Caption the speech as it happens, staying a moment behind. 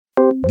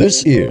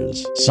This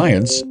is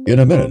Science in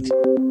a Minute.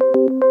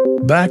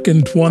 Back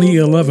in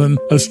 2011,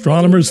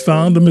 astronomers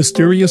found a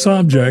mysterious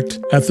object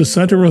at the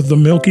center of the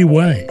Milky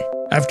Way.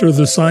 After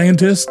the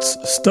scientists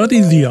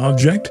studied the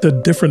object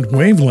at different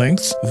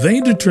wavelengths, they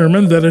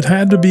determined that it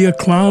had to be a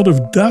cloud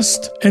of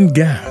dust and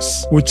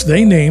gas, which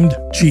they named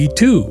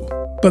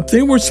G2. But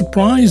they were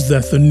surprised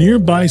that the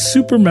nearby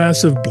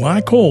supermassive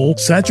black hole,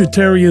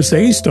 Sagittarius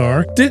A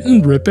star,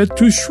 didn't rip it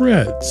to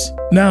shreds.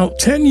 Now,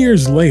 10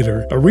 years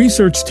later, a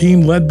research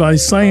team led by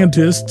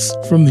scientists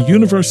from the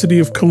University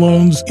of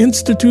Cologne's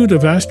Institute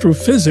of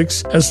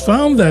Astrophysics has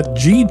found that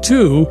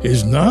G2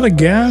 is not a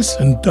gas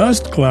and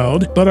dust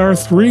cloud, but are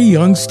three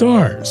young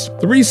stars.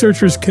 The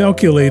researchers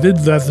calculated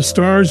that the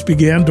stars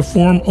began to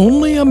form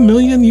only 1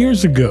 million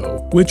years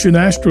ago, which in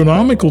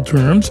astronomical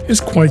terms is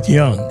quite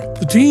young.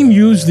 The team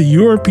used the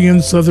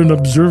European Southern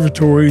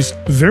Observatory's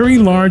Very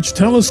Large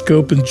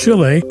Telescope in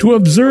Chile to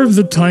observe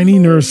the tiny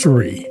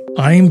nursery.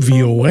 I'm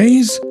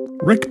VOA's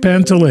Rick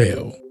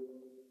Pantaleo.